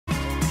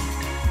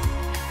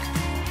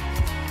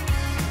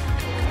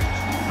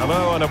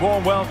Hello and a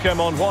warm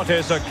welcome on what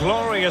is a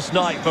glorious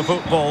night for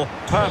football.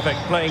 Perfect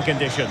playing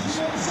conditions.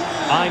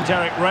 I'm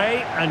Derek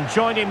Ray, and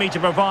joining me to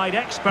provide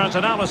expert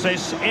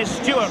analysis is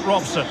Stuart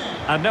Robson.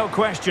 And no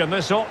question,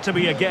 this ought to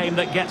be a game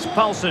that gets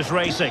pulses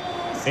racing.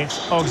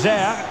 It's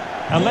Auxerre,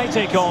 and they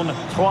take on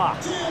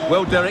Troyes.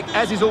 Well, Derek,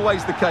 as is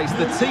always the case,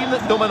 the team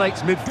that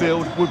dominates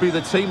midfield will be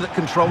the team that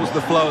controls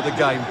the flow of the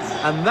game.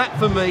 And that,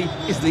 for me,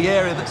 is the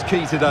area that's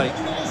key today.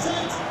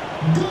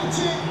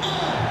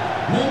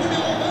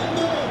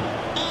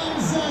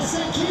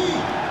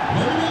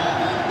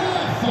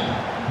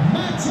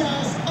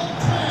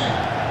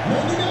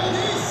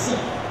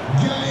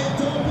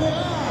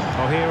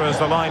 Well, here is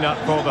the lineup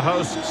for the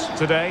hosts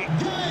today.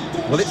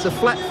 Well, it's a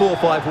flat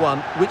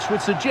 4-5-1, which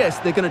would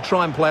suggest they're going to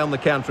try and play on the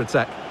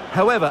counter-attack.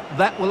 However,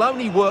 that will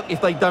only work if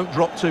they don't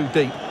drop too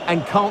deep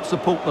and can't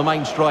support the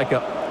main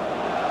striker.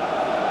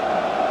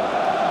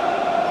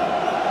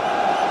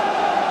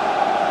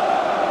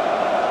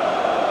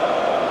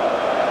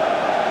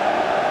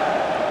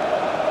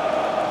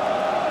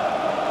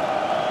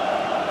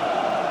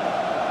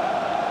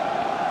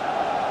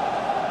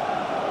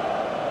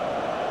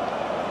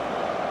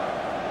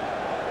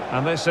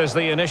 And this is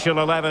the initial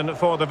 11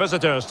 for the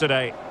visitors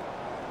today.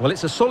 Well,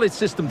 it's a solid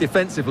system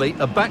defensively,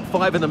 a back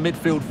five and a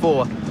midfield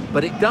four,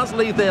 but it does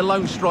leave their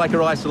lone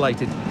striker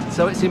isolated.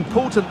 So it's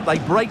important they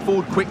break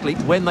forward quickly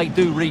when they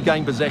do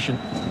regain possession.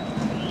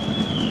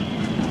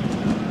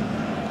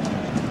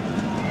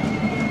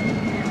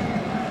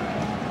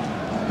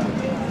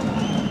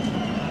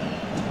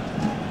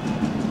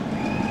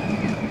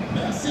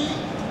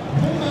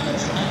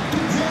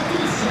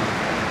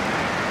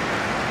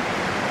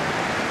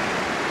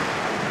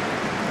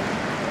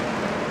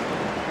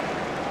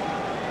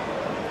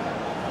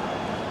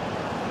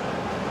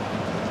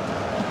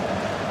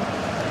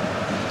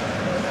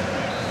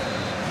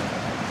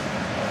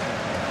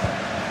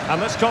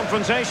 And this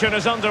confrontation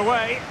is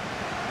underway.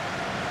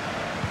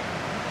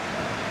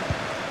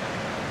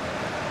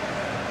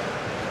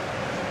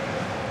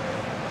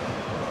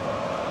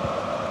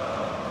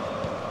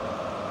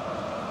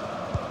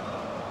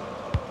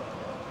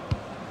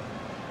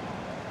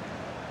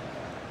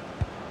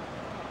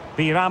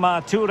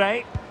 Birama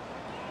Touré.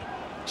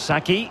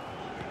 Saki.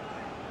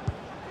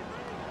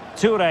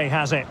 Touré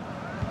has it.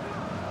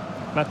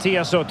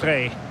 Matthias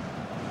Auxerre.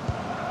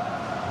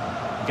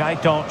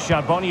 Gaëtan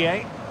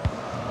Charbonnier.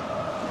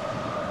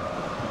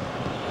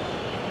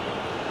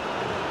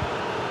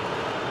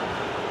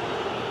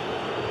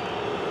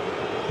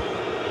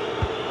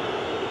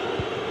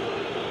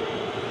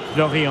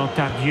 Florian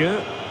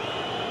Tardieu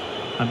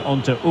and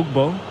onto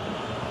Ugbo.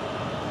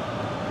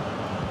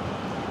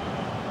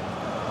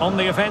 On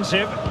the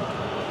offensive.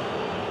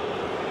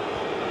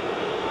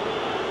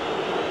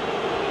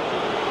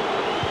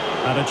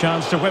 And a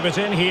chance to whip it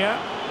in here.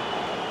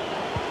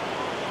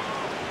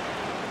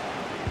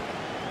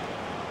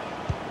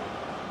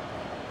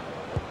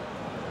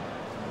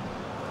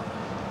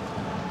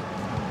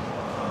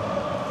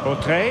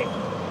 Auxerre.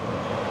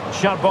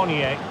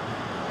 Charbonnier.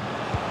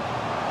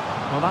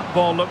 Well, that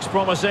ball looks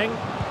promising.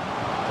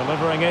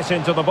 Delivering it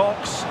into the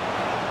box.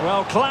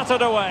 Well,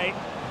 clattered away.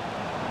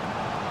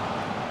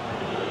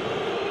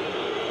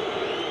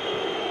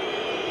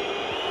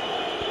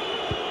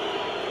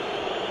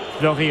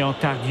 Florian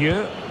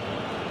Tardieu.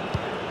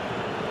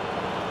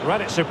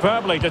 Read it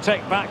superbly to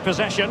take back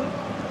possession.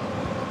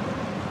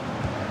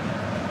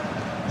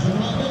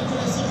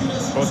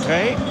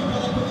 Auxerre.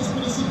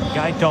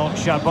 Gaëtan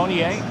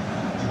Charbonnier.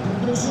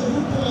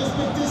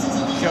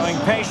 Showing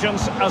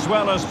patience as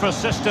well as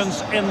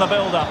persistence in the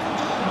build-up.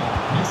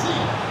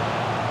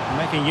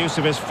 Making use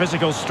of his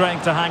physical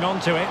strength to hang on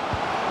to it.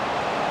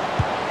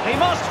 He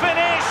must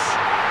finish!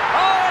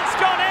 Oh, it's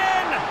gone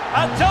in!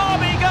 A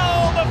derby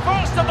goal, the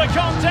first of the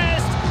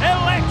contest,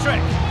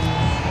 electric!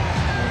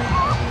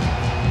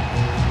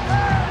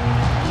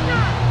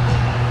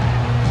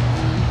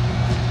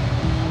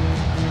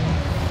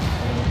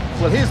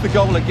 Well, here's the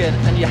goal again,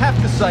 and you have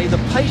to say the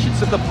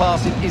patience of the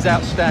passing is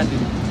outstanding.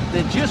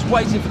 They're just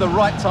waiting for the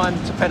right time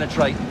to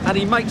penetrate, and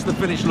he makes the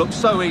finish look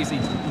so easy.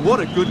 What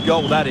a good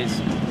goal that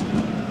is.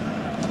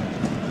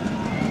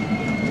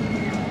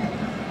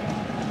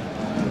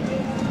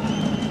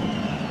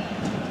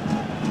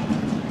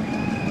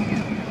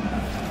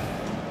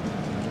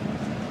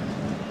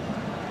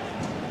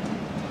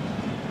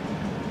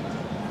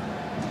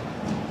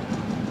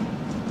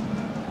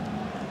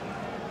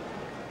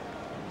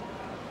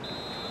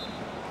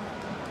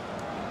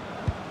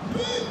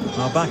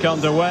 Well, back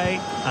underway,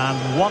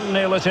 and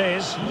 1-0 it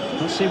is.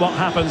 Let's see what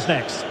happens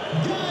next.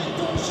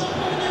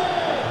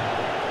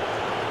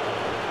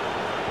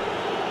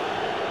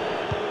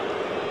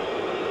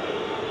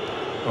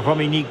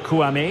 Rominique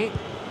Kouamé.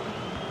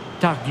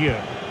 Tardieu.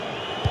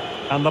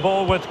 And the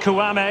ball with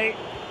Kouamé.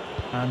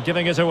 And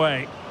giving it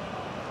away.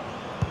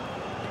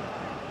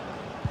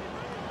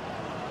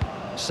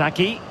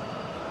 Saki.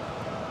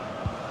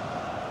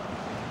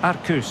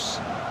 Arcus.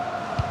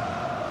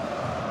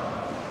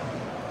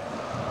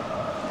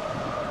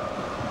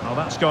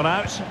 Well, that's gone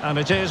out, and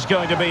it is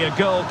going to be a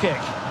goal kick.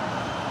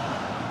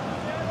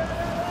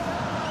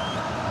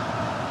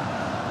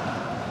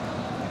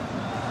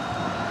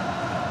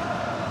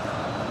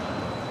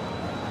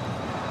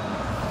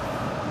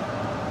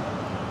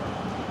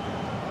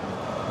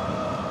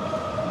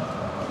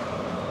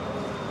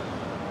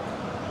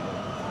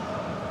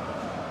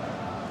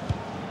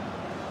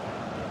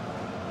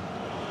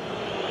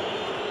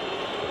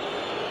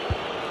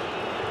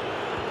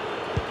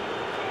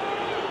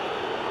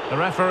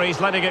 referee's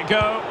letting it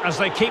go as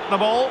they keep the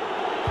ball.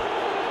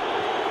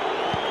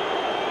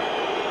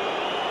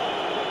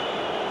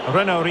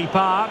 Renaud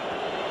Ripard.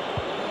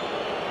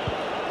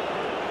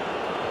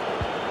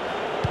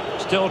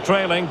 Still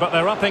trailing, but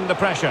they're upping the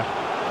pressure.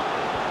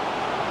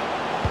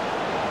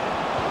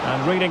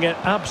 And reading it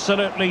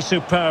absolutely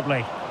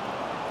superbly.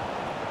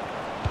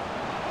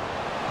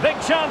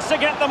 Big chance to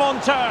get them on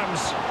terms.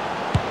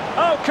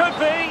 Oh, could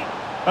be.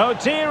 Oh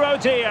dear, oh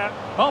dear.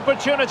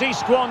 Opportunity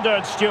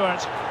squandered,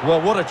 Stuart.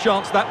 Well, what a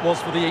chance that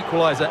was for the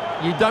equaliser.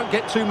 You don't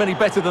get too many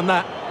better than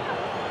that.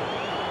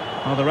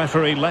 Well, the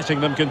referee letting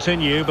them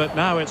continue, but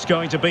now it's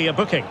going to be a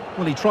booking.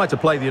 Well, he tried to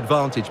play the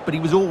advantage, but he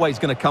was always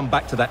going to come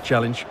back to that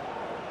challenge.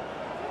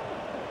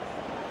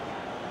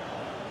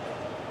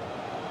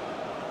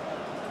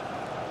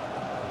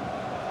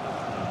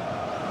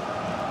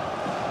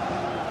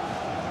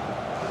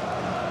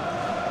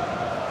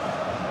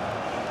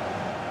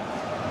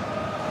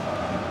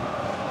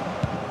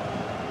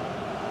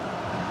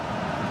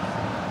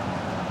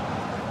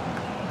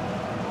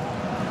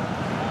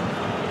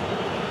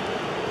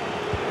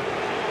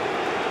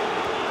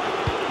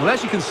 Well,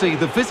 as you can see,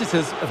 the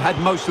visitors have had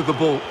most of the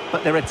ball,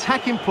 but their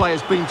attacking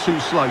players been too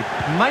slow,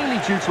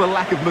 mainly due to a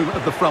lack of movement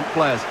of the front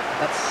players.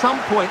 At some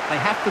point, they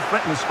have to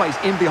threaten the space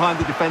in behind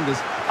the defenders,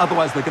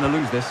 otherwise they're going to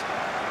lose this.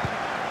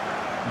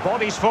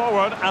 Bodies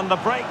forward and the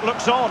break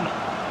looks on.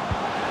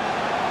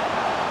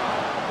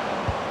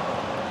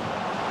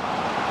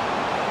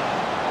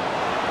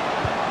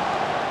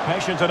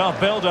 Patient enough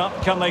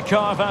build-up. Can they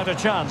carve out a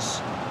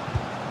chance?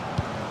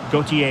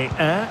 Gauthier,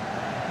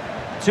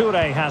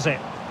 Touré has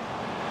it.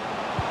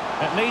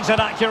 It needs an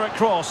accurate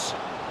cross.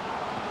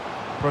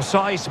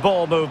 Precise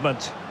ball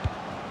movement.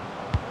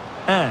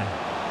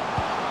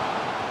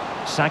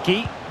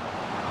 Saki.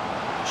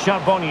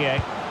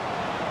 Charbonnier.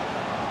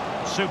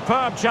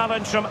 Superb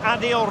challenge from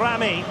Adil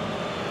Rami.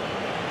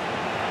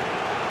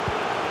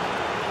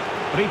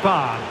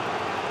 Ripard.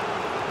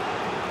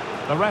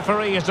 The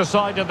referee has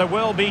decided there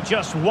will be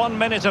just 1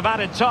 minute of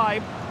added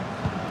time.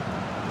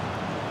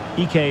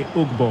 AJ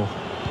Auxerre.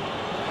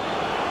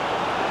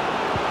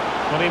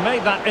 Well, he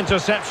made that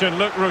interception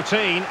look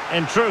routine.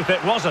 In truth,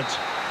 it wasn't.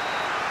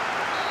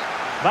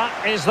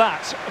 That is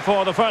that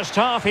for the first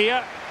half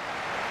here.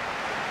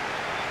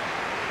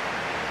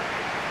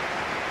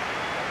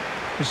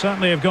 You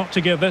certainly have got to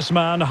give this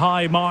man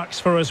high marks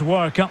for his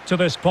work up to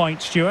this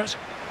point, Stuart.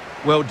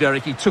 Well,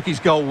 Derek, he took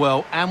his goal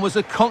well and was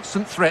a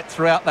constant threat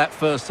throughout that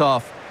first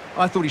half.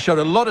 I thought he showed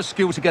a lot of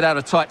skill to get out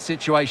of tight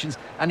situations,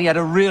 and he had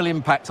a real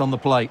impact on the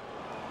plate.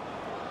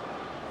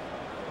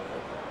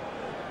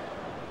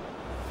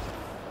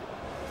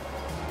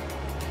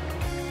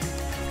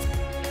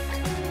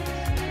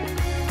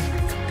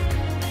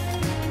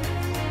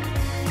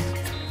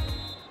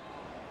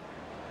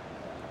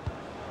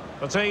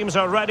 The teams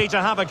are ready to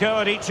have a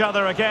go at each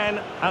other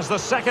again as the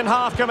second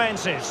half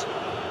commences.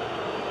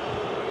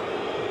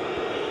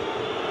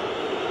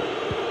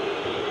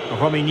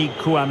 Rominique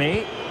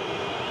Kouamé.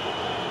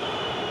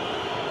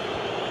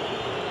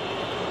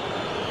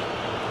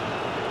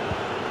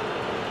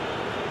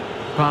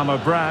 Palmer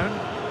Brown.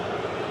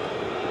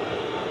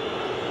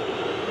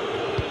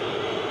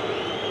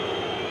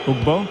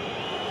 Ugbo.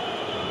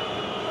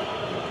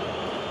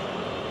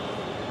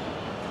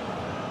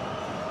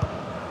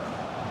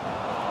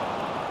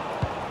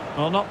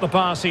 Well, not the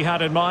pass he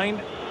had in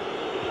mind.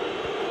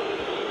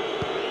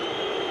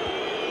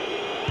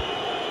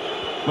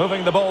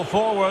 Moving the ball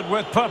forward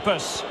with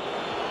purpose.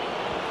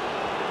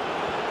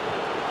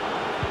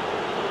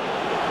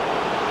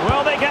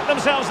 Will they get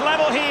themselves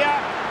level here?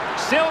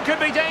 Still could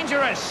be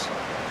dangerous.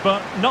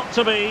 But not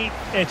to be.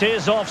 It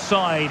is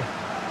offside.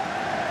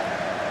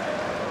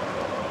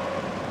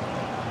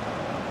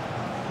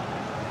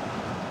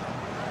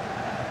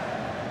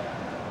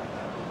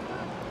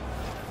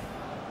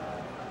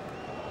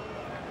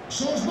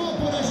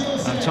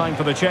 And time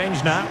for the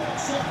change now.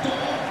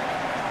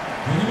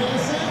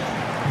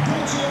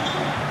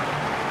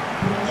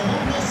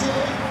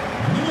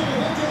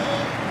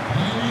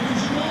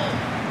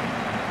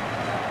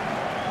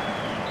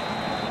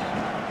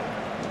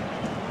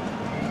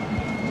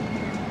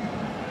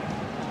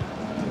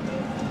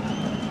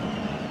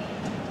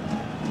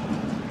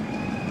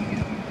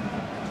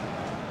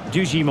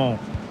 Dugimon.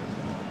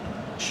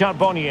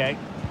 Charbonnier.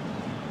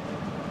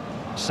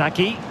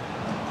 Saki.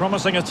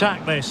 Promising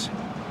attack this.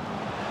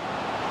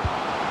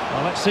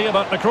 Well, let's see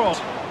about the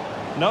cross.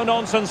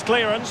 No-nonsense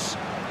clearance.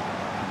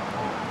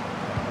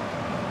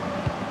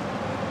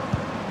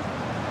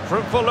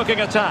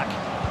 Fruitful-looking attack.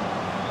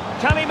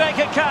 Can he make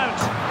it count?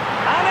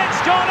 And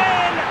it's gone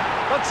in!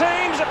 The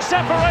team's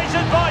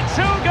separated by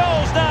 2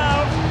 goals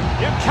now.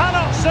 You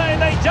cannot say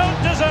they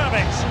don't deserve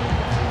it.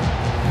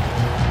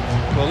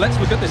 Well, let's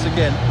look at this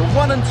again. The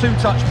 1- and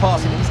 2-touch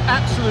passing is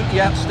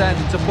absolutely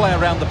outstanding to play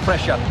around the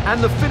pressure.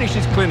 And the finish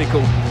is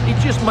clinical. He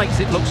just makes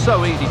it look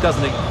so easy,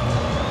 doesn't he?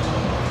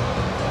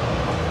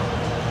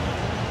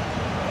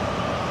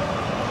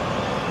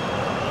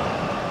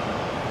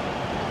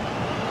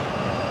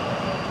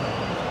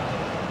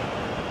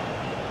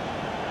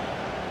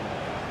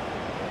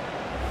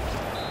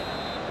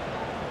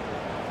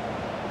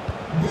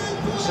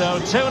 So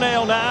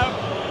 2-0 now.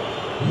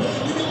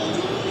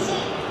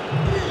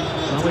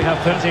 Well, we have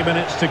 30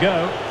 minutes to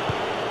go.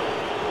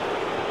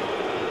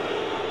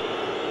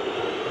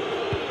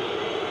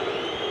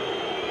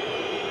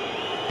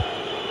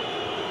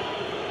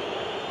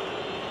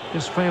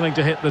 Just failing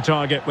to hit the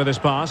target with his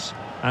pass,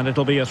 and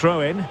it'll be a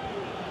throw-in.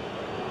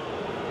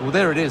 Well,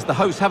 there it is. The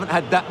hosts haven't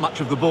had that much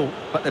of the ball,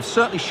 but they've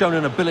certainly shown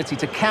an ability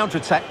to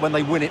counter-attack when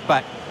they win it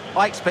back.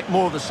 I expect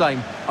more of the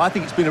same. I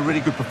think it's been a really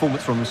good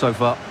performance from them so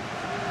far.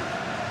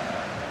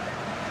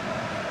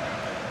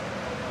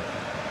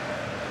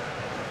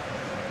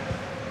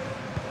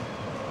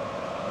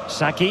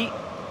 Saki.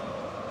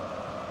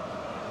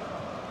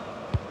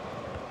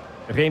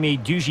 Rémi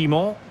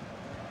Dugimon.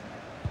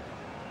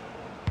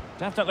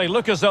 Definitely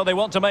look as though they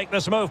want to make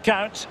this move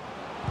count.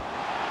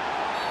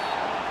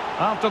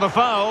 After the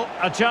foul,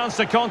 a chance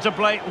to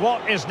contemplate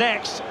what is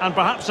next, and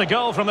perhaps a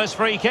goal from this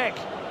free kick.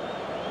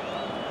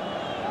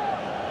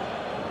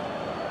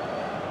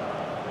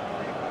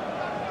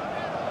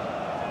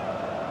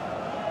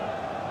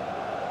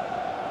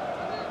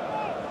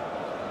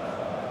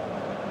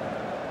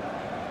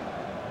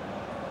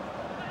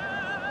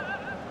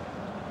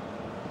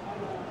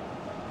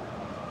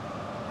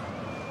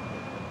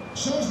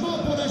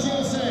 Changement pour AJ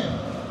Auxerre.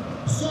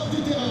 Sort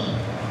du terrain.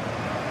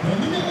 Le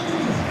numéro 12,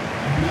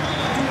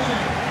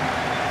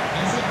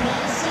 à sa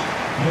place,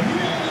 le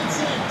numéro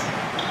 27,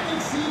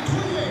 Alexis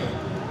Trouillet.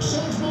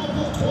 Changement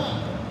pour 3.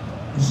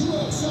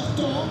 Joueur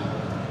sortant,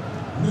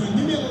 le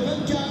numéro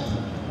 24,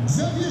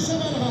 Xavier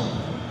Chavalra.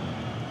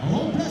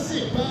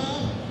 Remplacé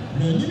par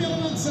le numéro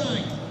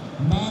 25,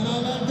 Mana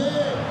Valdé.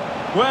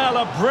 Well,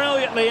 a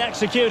brilliantly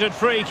executed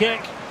free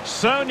kick.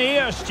 So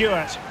near,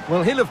 Stuart.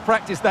 Well, he'll have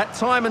practiced that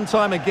time and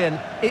time again.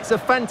 It's a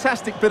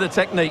fantastic bit of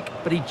technique,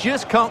 but he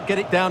just can't get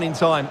it down in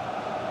time.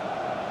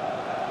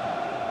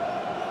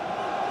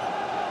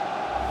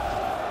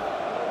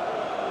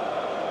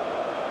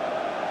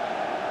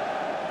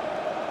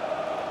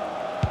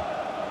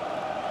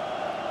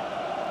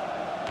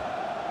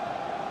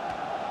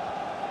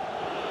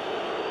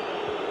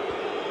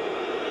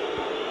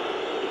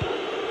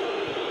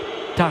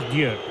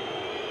 Tardieu.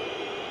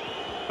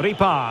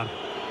 Ripard.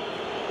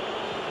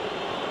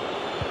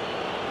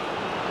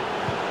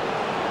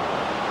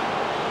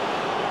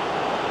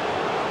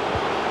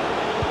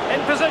 In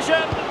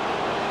position.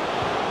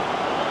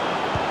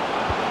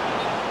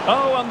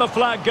 Oh, and the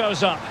flag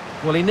goes up.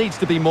 Well, he needs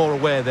to be more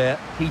aware there.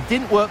 He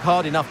didn't work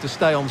hard enough to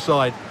stay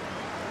onside.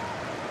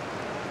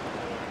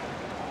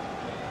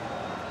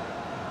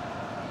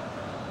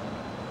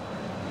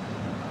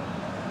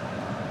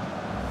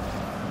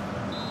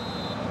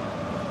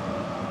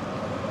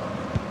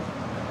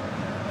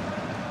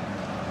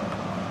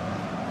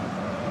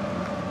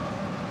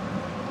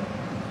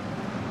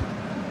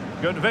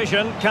 Good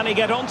vision. Can he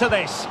get onto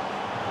this?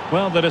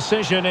 Well, the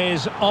decision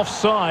is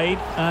offside,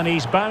 and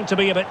he's bound to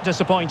be a bit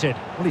disappointed.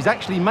 Well, he's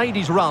actually made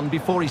his run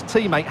before his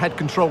teammate had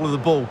control of the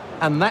ball,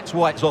 and that's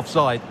why it's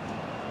offside.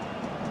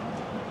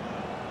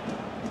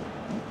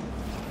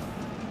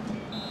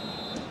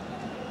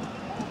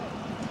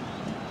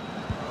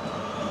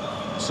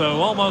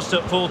 So almost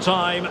at full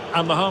time,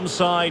 and the home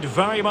side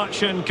very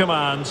much in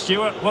command.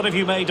 Stuart, what have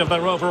you made of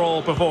their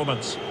overall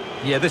performance?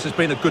 Yeah, this has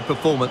been a good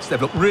performance.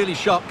 They've looked really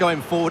sharp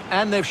going forward,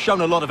 and they've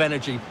shown a lot of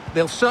energy.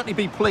 They'll certainly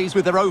be pleased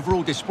with their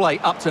overall display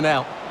up to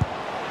now.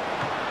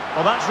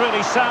 Well, that's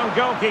really sound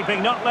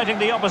goalkeeping, not letting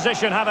the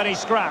opposition have any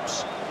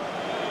scraps.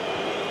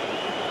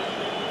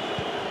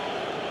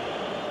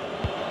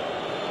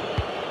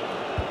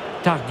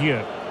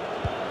 Tardieu.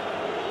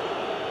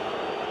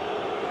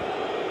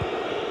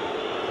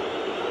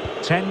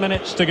 Ten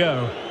minutes to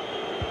go.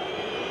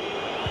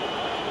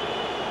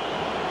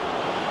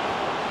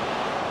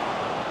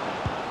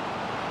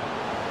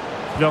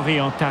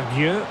 Florian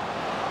Tardieu.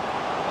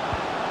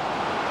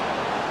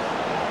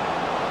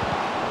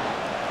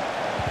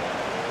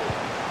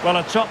 Well,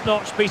 a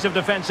top-notch piece of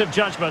defensive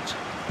judgment.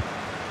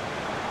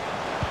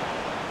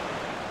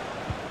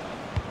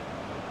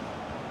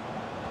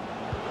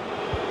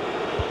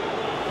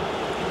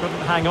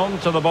 Couldn't hang on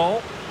to the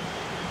ball.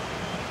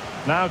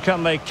 Now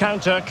can they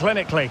counter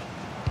clinically?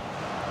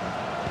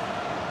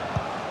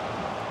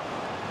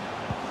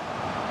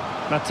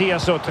 AJ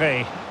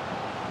Auxerre.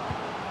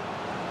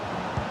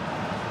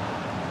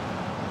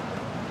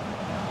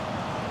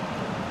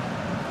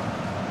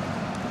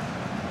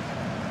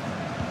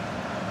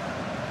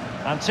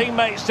 And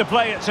teammates to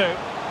play it to.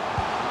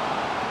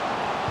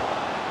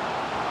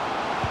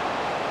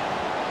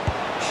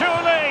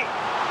 Surely!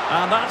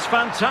 And that's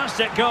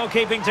fantastic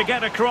goalkeeping to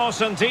get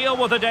across and deal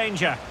with the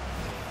danger.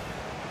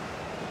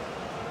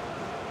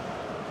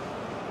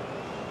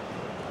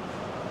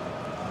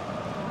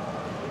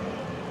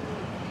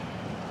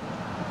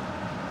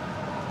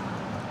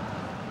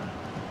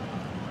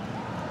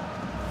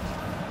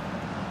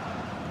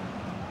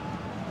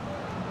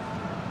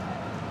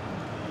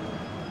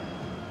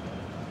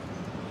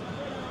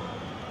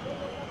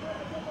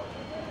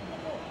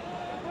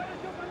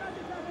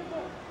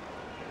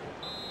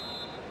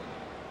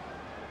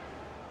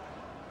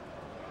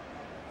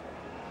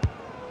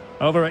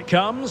 Over it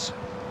comes.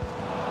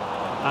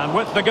 And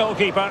with the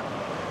goalkeeper.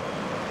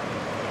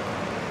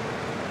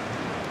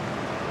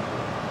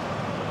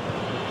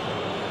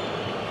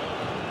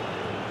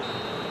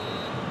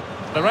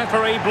 The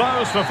referee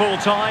blows for full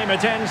time.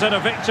 It ends in a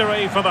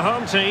victory for the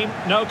home team.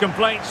 No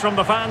complaints from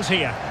the fans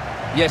here.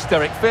 Yes,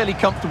 Derek, fairly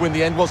comfortable in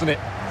the end, wasn't it?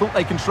 Thought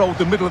they controlled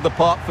the middle of the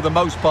park for the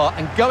most part,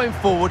 and going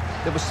forward,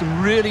 there were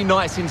some really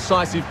nice,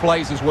 incisive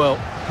plays as well.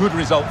 Good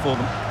result for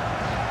them.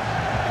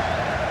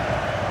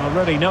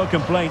 Already no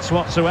complaints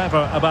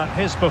whatsoever about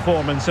his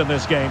performance in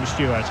this game,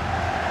 Stuart.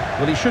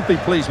 Well, he should be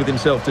pleased with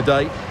himself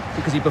today,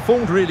 because he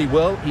performed really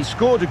well, he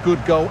scored a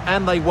good goal,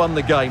 and they won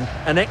the game.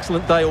 An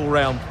excellent day all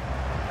round.